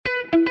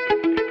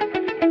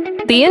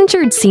The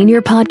Injured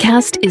Senior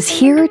Podcast is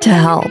here to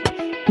help.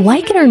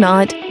 Like it or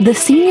not, the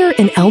senior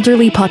and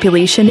elderly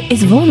population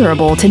is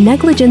vulnerable to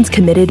negligence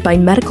committed by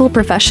medical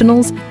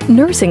professionals,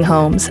 nursing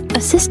homes,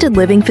 assisted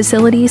living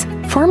facilities,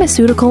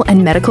 pharmaceutical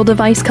and medical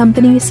device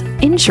companies,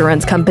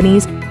 insurance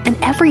companies, and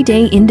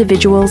everyday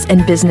individuals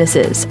and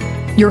businesses.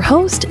 Your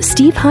host,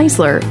 Steve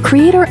Heisler,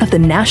 creator of the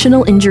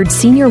National Injured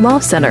Senior Law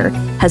Center,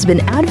 has been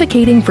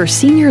advocating for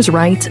seniors'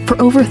 rights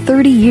for over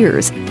 30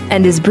 years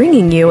and is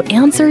bringing you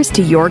answers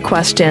to your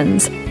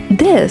questions.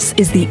 This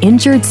is the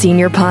Injured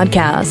Senior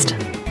Podcast.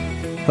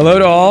 Hello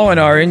to all in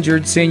our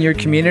injured senior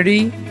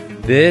community.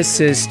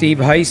 This is Steve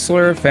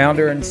Heisler,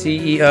 founder and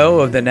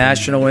CEO of the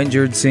National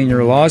Injured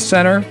Senior Law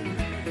Center,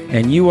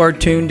 and you are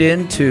tuned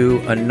in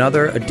to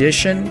another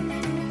edition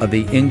of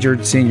the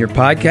Injured Senior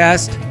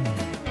Podcast.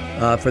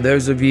 For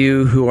those of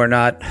you who are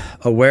not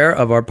aware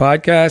of our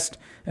podcast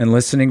and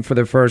listening for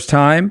the first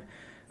time,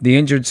 the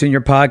Injured Senior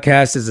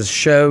Podcast is a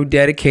show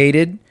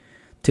dedicated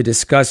to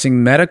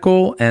discussing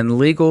medical and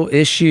legal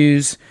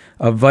issues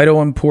of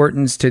vital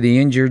importance to the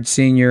injured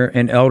senior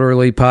and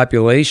elderly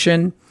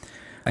population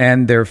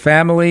and their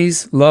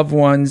families, loved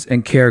ones,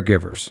 and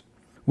caregivers.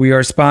 We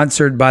are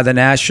sponsored by the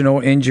National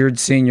Injured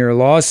Senior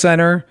Law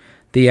Center,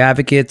 the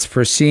advocates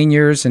for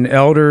seniors and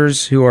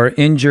elders who are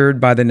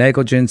injured by the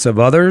negligence of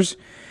others.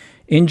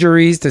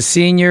 Injuries to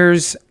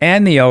seniors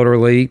and the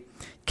elderly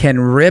can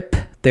rip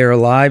their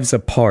lives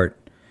apart,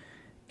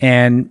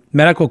 and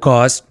medical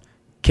costs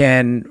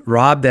can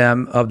rob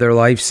them of their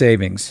life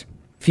savings.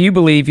 If you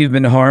believe you've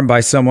been harmed by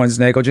someone's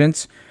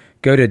negligence,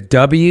 go to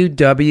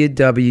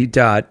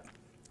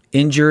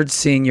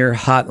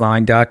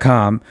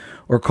www.injuredseniorhotline.com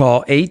or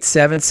call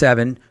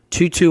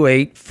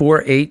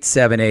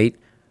 877-228-4878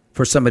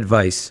 for some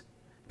advice.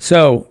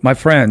 So, my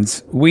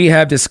friends, we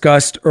have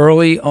discussed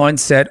early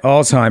onset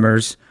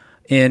Alzheimer's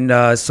in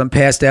some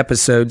past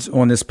episodes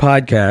on this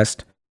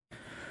podcast.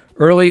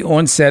 Early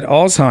onset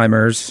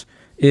Alzheimer's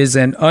is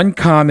an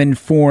uncommon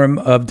form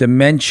of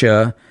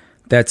dementia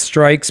that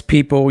strikes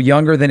people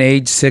younger than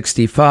age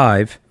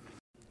 65.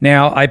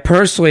 Now, I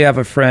personally have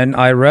a friend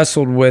I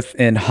wrestled with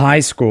in high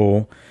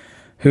school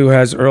who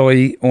has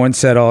early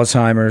onset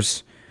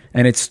Alzheimer's,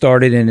 and it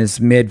started in his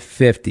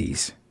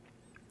mid-50s.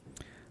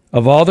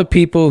 Of all the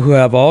people who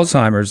have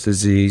Alzheimer's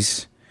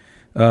disease,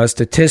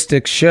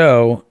 statistics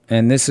show,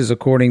 and this is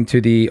according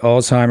to the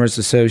Alzheimer's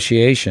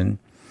Association,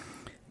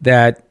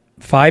 that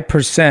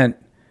 5%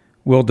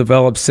 will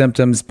develop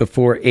symptoms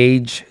before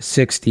age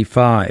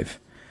 65.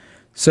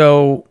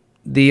 So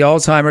the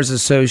Alzheimer's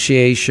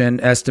Association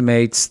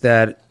estimates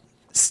that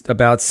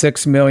about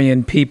 6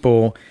 million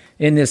people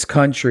in this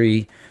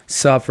country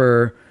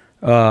suffer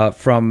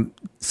from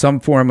some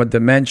form of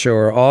dementia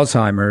or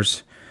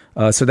Alzheimer's.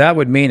 So that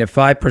would mean if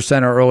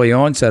 5% are early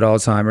onset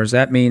Alzheimer's,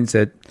 that means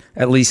that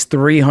at least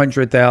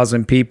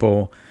 300,000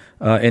 people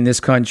in this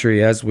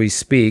country as we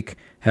speak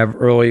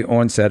have early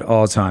onset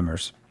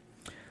Alzheimer's.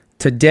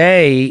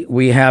 Today,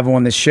 we have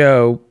on the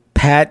show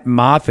Pat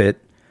Moffat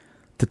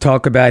to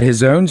talk about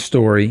his own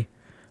story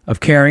of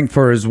caring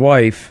for his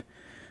wife,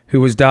 who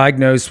was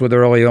diagnosed with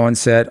early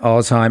onset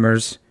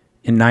Alzheimer's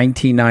in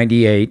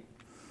 1998.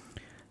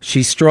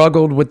 She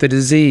struggled with the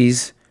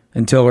disease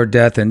until her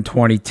death in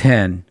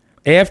 2010.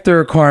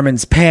 After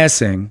Carmen's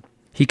passing,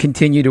 he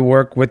continued to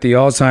work with the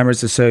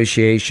Alzheimer's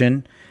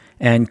Association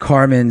and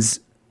Carmen's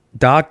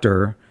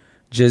doctor,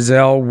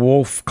 Giselle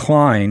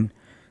Wolfe-Klein,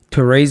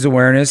 to raise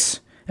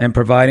awareness and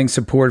providing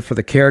support for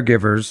the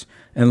caregivers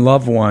and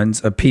loved ones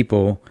of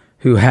people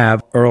who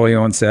have early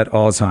onset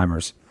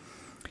Alzheimer's.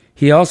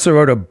 He also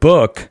wrote a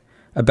book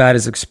about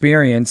his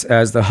experience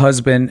as the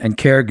husband and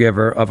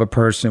caregiver of a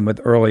person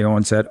with early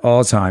onset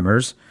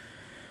Alzheimer's,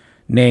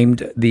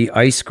 named The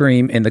Ice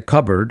Cream in the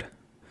Cupboard,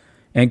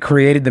 and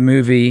created the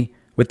movie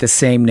with the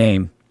same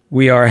name.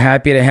 We are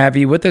happy to have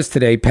you with us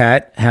today,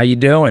 Pat. How you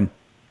doing?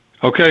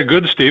 Okay,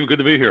 good, Steve. Good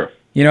to be here.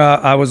 You know,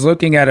 I was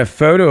looking at a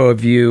photo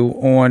of you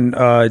on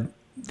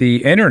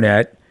the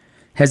internet.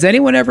 Has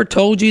anyone ever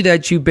told you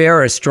that you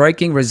bear a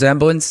striking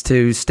resemblance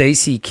to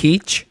Stacy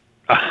Keach?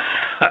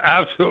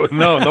 Absolutely.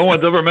 No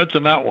one's ever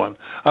mentioned that one.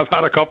 I've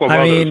had a couple of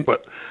others,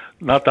 but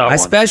not that one.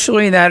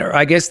 Especially in that,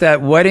 I guess,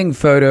 that wedding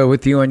photo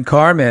with you and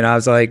Carmen. I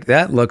was like,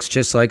 that looks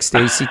just like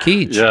Stacy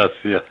Keach. Yes,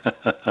 yeah.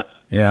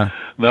 Yeah.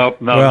 No,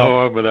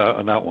 but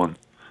on that one.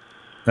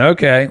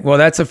 Okay. Well,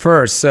 that's a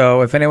first.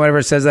 So if anyone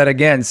ever says that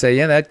again, say,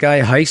 yeah, that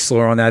guy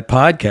Heisler on that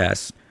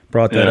podcast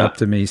brought that up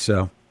to me.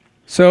 So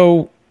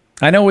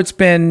I know it's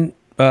been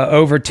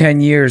over 10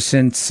 years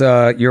since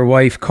your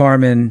wife,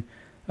 Carmen,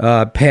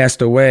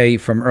 passed away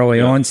from early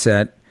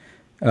onset.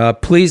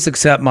 Please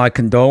accept my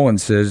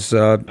condolences.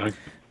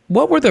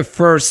 What were the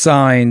first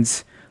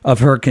signs of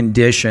her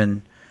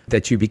condition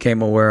that you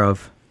became aware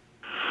of?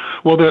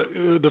 Well,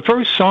 the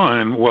first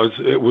sign was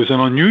it was an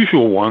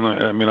unusual one.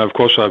 I mean, of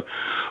course,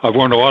 I've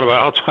learned a lot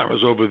about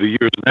Alzheimer's over the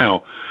years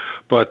now,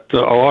 but a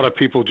lot of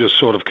people just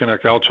sort of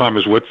connect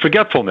Alzheimer's with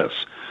forgetfulness.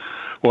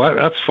 Well,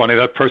 that's funny.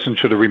 That person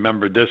should have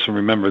remembered this and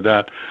remembered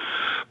that.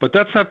 But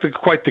that's not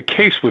quite the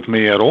case with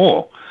me at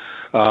all.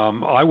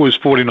 I was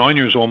 49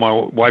 years old. My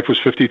wife was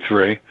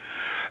 53.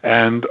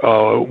 And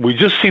we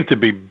just seemed to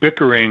be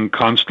bickering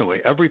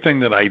constantly. Everything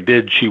that I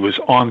did, she was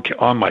on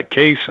my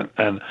case,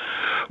 and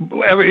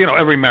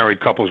every married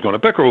couple is going to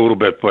bicker a little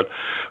bit, but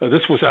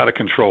this was out of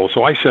control.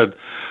 So I said,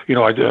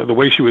 the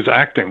way she was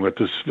acting with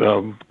this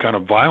kind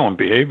of violent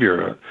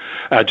behavior,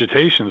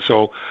 agitation.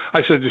 So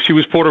I said she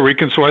was Puerto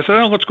Rican. So I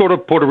said, let's go to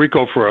Puerto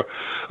Rico for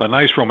a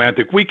nice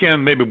romantic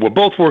weekend. Maybe we're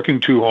both working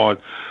too hard.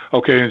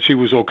 Okay, and she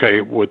was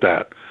okay with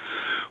that.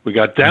 We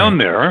got down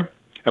there.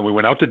 And we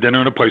went out to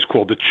dinner in a place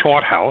called the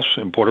Chart House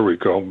in Puerto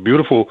Rico.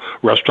 Beautiful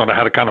restaurant. I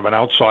had a kind of an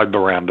outside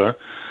veranda.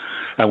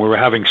 And we were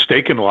having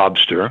steak and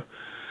lobster.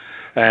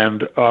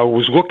 And I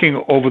was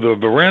looking over the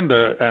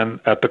veranda and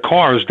at the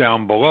cars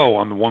down below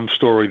on the one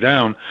story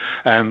down.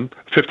 And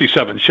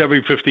 57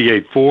 Chevy,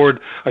 58 Ford.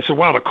 I said,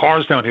 wow, the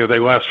cars down here, they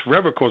last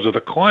forever because of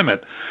the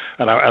climate.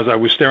 And as I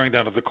was staring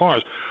down at the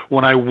cars,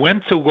 when I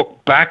went to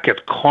look back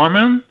at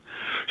Carmen,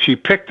 she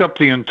picked up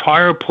the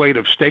entire plate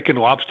of steak and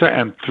lobster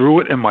and threw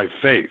it in my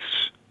face.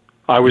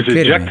 I was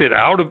ejected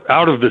out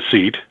of the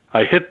seat.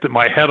 I hit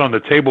my head on the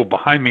table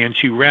behind me, and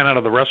she ran out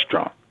of the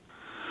restaurant.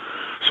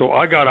 So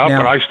I got up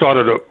and I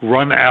started to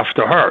run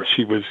after her.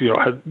 She was,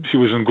 she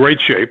was in great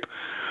shape,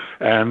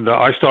 and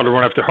I started to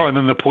run after her. And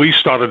then the police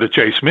started to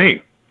chase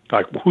me.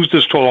 Like, who's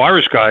this tall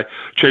Irish guy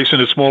chasing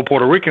a small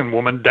Puerto Rican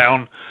woman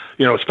down,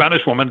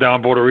 Spanish woman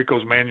down Puerto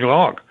Rico's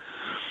Manulog?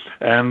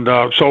 And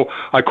so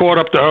I caught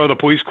up to her. The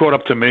police caught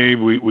up to me.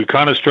 We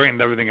kind of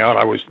straightened everything out.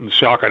 I was in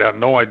shock. I had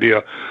no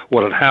idea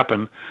what had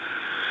happened.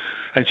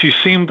 And she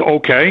seemed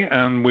okay,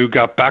 and we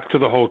got back to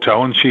the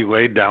hotel, and she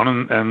laid down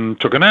and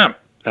took a nap.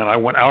 And I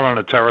went out on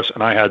a terrace,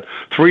 and I had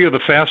 3 of the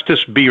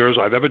fastest beers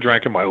I've ever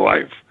drank in my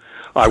life.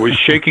 I was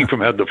shaking from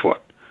head to foot.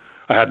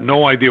 I had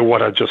no idea what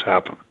had just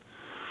happened.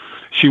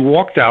 She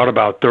walked out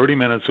about 30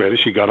 minutes later.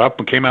 She got up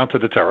and came out to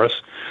the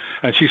terrace,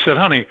 and she said,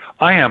 honey,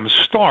 I am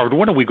starved.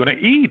 When are we going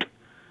to eat?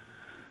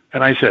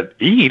 And I said,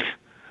 eat?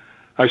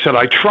 I said,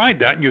 I tried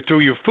that, and you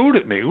threw your food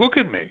at me. Look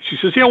at me. She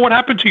says, yeah, what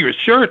happened to your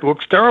shirt? It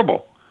looks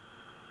terrible.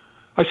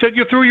 I said,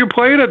 you threw your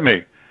plate at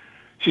me.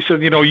 She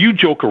said, you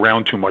joke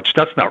around too much.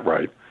 That's not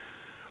right.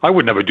 I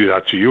would never do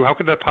that to you. How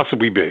could that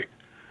possibly be?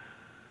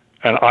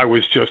 And I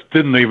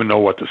didn't even know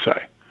what to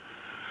say.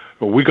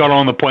 We got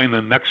on the plane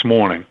the next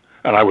morning,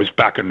 and I was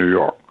back in New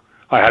York.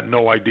 I had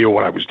no idea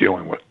what I was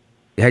dealing with.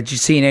 Had you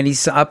seen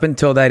up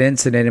until that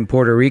incident in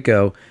Puerto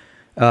Rico,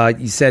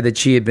 you said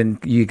that you'd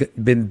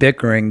been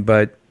bickering,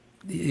 but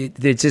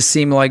it just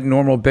seemed like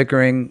normal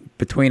bickering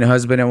between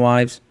husband and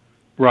wives?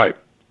 Right.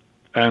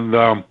 And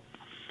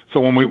so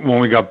when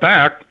we got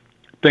back,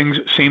 things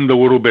seemed a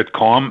little bit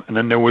calm, and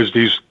then there was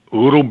these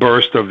little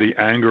bursts of the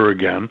anger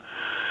again.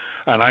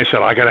 And I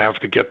said, I have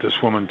to get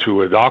this woman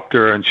to a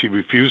doctor, and she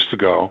refused to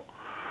go.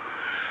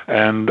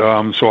 And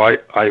so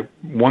I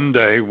one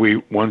day we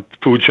went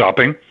food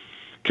shopping,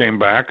 came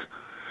back.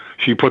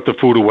 She put the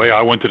food away.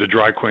 I went to the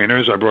dry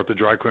cleaners. I brought the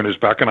dry cleaners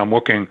back, and I'm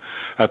looking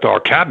at our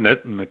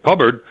cabinet in the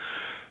cupboard,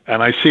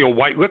 and I see a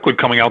white liquid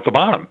coming out the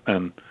bottom.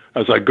 And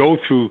as I go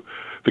through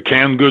the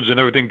canned goods and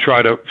everything,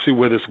 try to see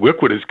where this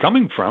liquid is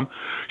coming from,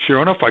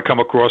 sure enough, I come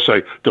across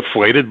a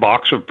deflated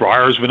box of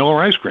Breyer's vanilla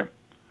ice cream.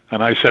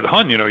 And I said,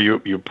 hon,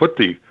 you put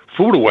the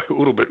food away a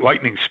little bit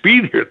lightning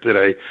speed here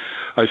today.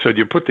 I said,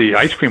 you put the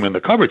ice cream in the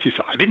cupboard. She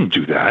said, I didn't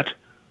do that.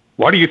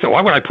 Why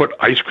would I put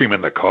ice cream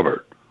in the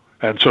cupboard?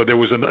 And so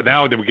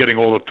now they were getting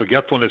all the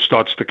forgetfulness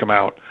starts to come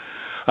out.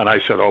 And I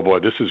said, oh boy,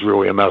 this is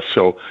really a mess.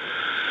 So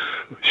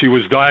she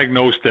was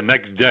diagnosed the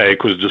next day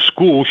because the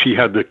school, she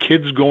had the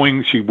kids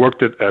going, she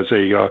worked as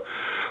a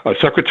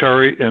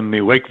secretary in the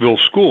Lakeville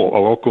school, a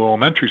local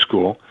elementary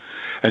school.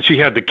 And she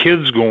had the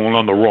kids going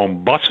on the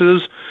wrong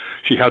buses.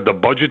 She had the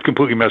budget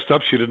completely messed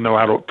up. She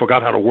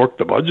forgot how to work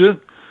the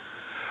budget.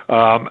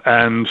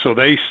 And so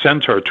they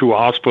sent her to a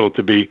hospital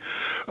to be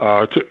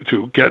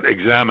to get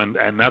examined,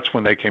 and that's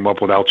when they came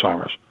up with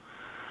Alzheimer's.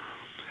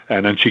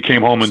 And then she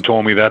came home and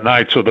told me that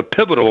night. So the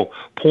pivotal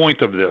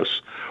point of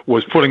this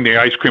was putting the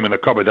ice cream in the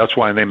cupboard. That's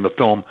why I named the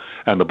film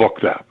and the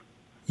book that.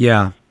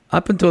 Yeah.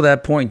 Up until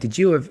that point, did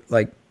you have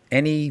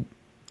any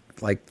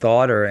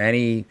thought or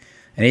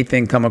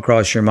anything come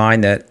across your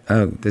mind that,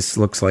 oh, this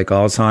looks like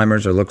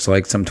Alzheimer's or looks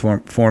like some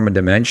form of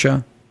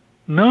dementia?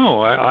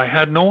 No, I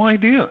had no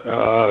idea.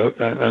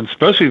 And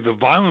especially the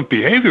violent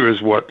behavior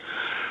is what,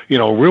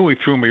 really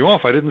threw me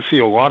off. I didn't see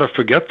a lot of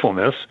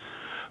forgetfulness.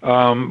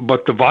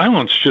 But the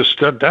violence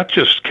that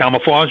just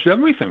camouflaged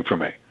everything for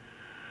me.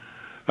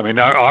 I mean,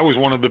 I was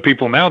one of the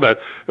people now that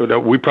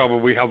we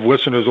probably have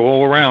listeners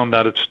all around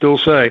that still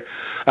say,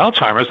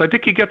 Alzheimer's, I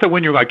think you get that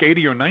when you're like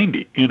 80 or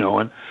 90,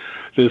 and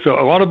there's a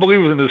lot of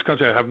believers in this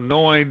country that have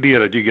no idea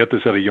that you get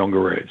this at a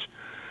younger age.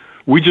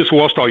 We just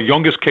lost our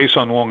youngest case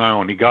on Long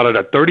Island. He got it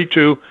at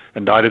 32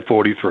 and died at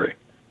 43.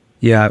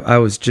 Yeah, I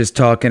was just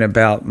talking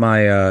about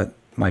my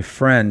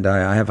friend.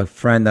 I have a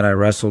friend that I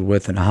wrestled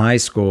with in high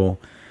school.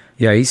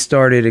 Yeah, he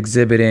started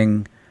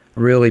exhibiting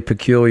really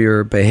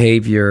peculiar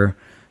behavior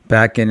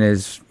back in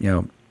his,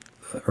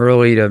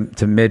 early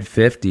to mid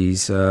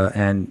 50s,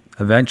 and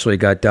eventually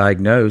got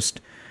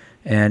diagnosed.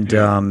 And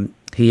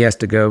he has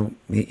to go.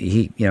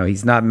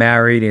 He's not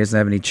married. He doesn't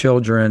have any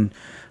children,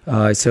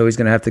 so he's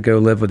going to have to go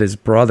live with his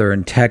brother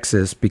in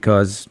Texas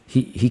because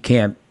he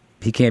can't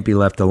be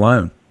left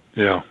alone.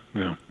 Yeah,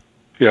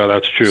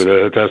 that's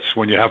true. That's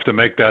when you have to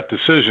make that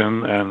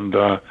decision, and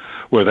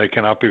where they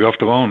cannot be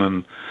left alone,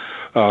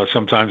 and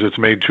sometimes it's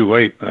made too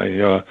late.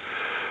 I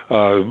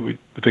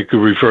think you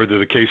referred to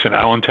the case in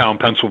Allentown,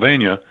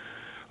 Pennsylvania,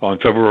 on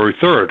February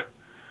 3rd.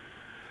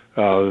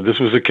 This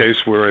was a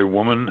case where a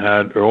woman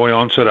had early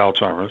onset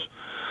Alzheimer's,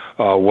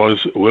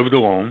 lived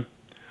alone,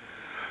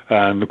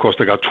 and of course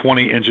they got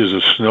 20 inches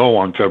of snow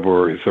on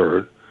February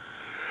 3rd.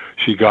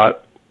 She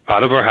got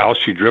out of her house,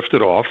 she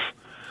drifted off,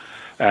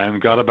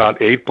 and got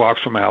about 8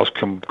 blocks from the house,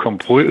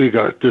 completely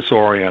got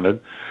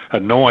disoriented,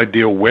 had no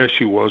idea where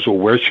she was or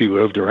where she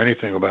lived or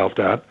anything about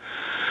that,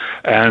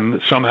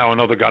 and somehow or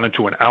another got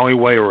into an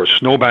alleyway or a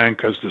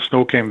snowbank as the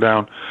snow came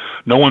down.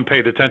 No one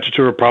paid attention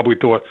to her, probably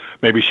thought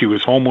maybe she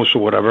was homeless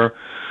or whatever,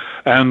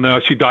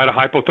 and she died of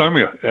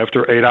hypothermia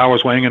after 8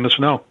 hours laying in the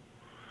snow.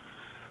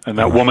 And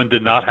that woman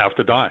did not have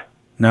to die.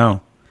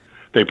 No.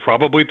 They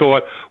probably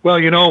thought, well,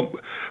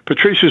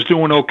 Patricia's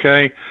doing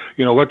okay.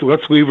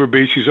 Let's leave her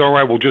be. She's all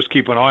right. We'll just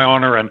keep an eye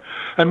on her.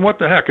 And what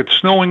the heck? It's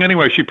snowing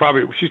anyway. She's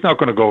not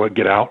going to go and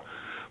get out.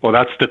 Well,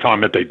 that's the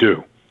time that they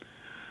do.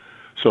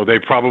 So they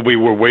probably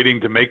were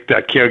waiting to make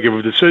that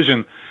caregiver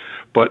decision,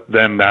 but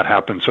then that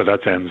happened. So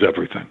that ends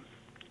everything.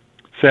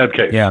 Sad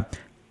case. Yeah.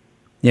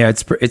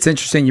 It's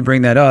interesting you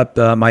bring that up.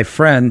 My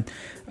friend,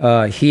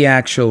 he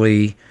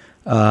actually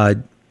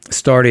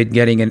started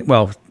getting in.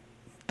 Well,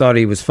 thought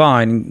he was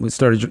fine. Was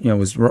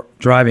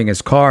driving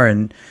his car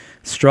and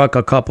struck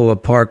a couple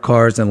of parked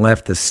cars and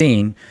left the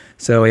scene.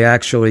 So he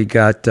actually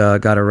got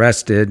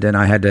arrested, and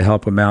I had to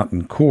help him out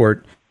in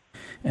court.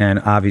 And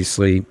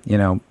obviously,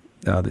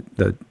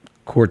 the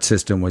court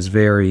system was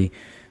very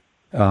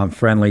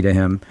friendly to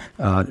him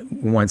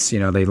once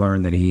they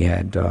learned that he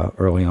had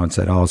early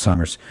onset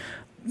Alzheimer's.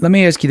 Let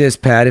me ask you this,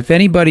 Pat. If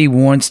anybody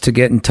wants to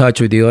get in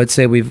touch with you, let's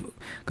say we've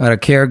got a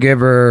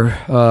caregiver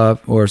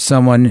or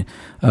someone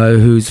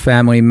whose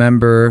family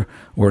member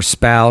or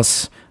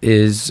spouse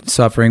is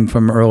suffering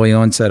from early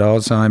onset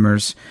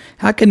Alzheimer's,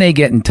 how can they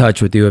get in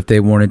touch with you if they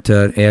wanted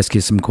to ask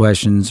you some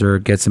questions or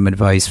get some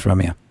advice from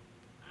you?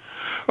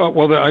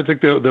 Well, I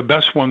think the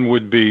best one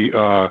would be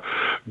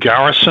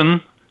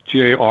Garrison,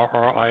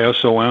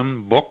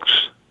 Garrison,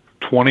 books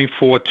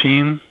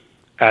 2014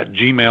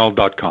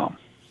 @gmail.com.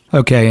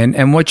 Okay,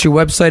 and what's your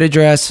website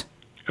address?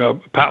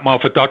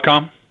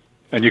 PatMoffat.com,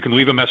 and you can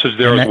leave a message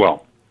there as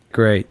well.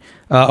 Great.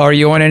 Are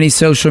you on any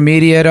social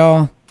media at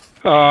all?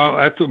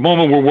 At the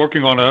moment, we're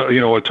working on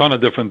a ton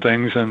of different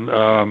things, and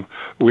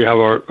we have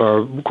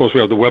of course, we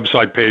have the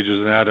website pages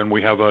and that, and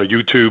we have a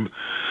YouTube.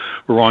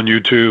 We're on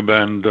YouTube,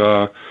 and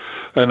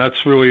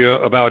that's really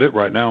about it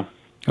right now.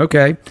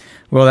 Okay.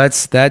 Well,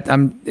 that's that.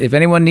 If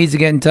anyone needs to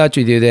get in touch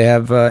with you, they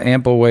have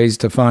ample ways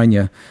to find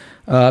you.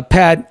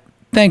 Pat,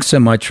 thanks so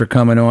much for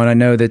coming on. I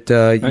know that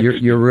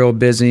you're real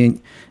busy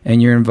and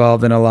you're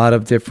involved in a lot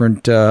of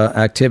different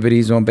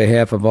activities on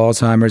behalf of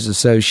Alzheimer's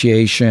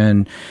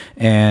Association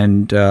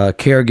and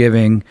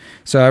caregiving.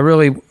 So I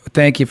really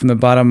thank you from the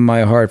bottom of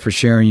my heart for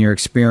sharing your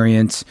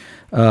experience.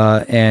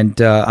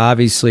 And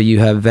obviously you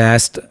have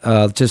vast,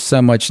 just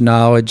so much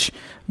knowledge.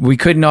 We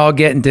couldn't all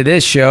get into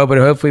this show, but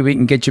hopefully we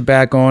can get you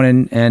back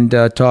on and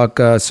talk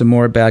some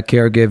more about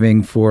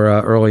caregiving for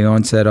early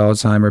onset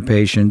Alzheimer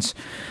patients.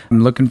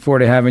 I'm looking forward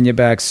to having you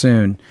back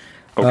soon.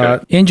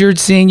 Okay. Injured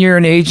senior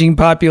and aging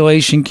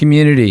population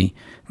community,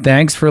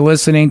 thanks for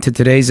listening to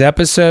today's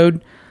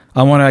episode.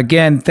 I want to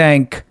again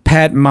thank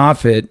Pat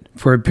Moffat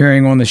for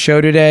appearing on the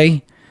show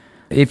today.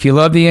 If you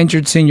love the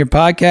Injured Senior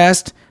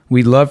Podcast,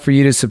 we'd love for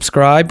you to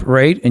subscribe,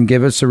 rate, and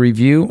give us a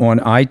review on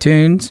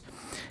iTunes.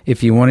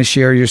 If you want to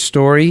share your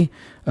story,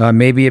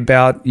 maybe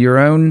about your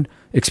own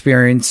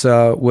experience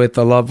with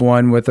a loved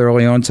one with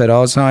early onset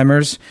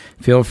Alzheimer's,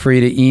 feel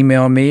free to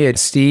email me at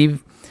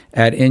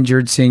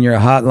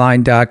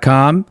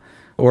steve@injuredseniorhotline.com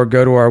or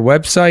go to our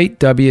website,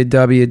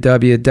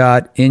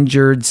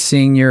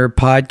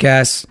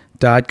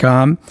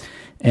 www.injuredseniorpodcast.com.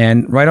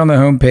 And right on the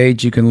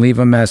homepage, you can leave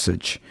a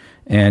message.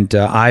 And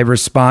I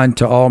respond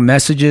to all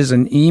messages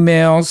and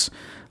emails.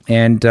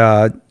 And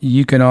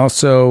you can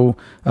also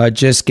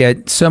just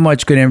get so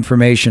much good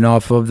information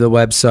off of the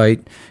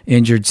website,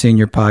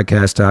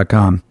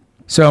 injuredseniorpodcast.com.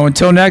 So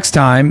until next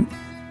time,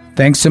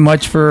 thanks so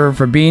much for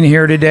being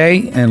here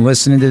today and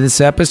listening to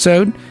this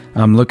episode.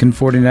 I'm looking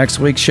forward to next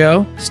week's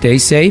show. Stay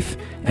safe,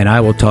 and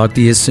I will talk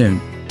to you soon.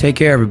 Take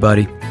care,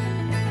 everybody.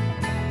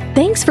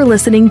 Thanks for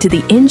listening to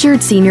the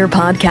Injured Senior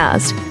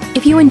Podcast.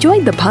 If you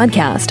enjoyed the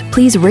podcast,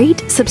 please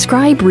rate,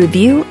 subscribe,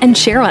 review, and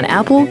share on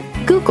Apple,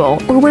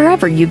 Google, or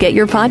wherever you get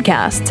your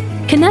podcasts.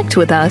 Connect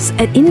with us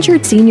at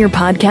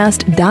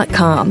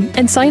injuredseniorpodcast.com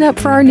and sign up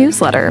for our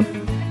newsletter.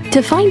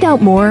 To find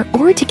out more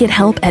or to get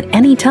help at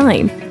any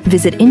time,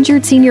 visit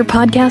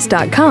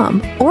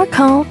injuredseniorpodcast.com or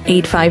call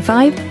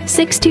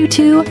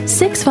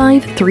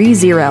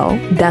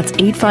 855-622-6530. That's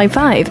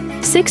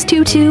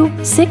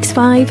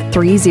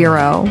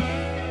 855-622-6530.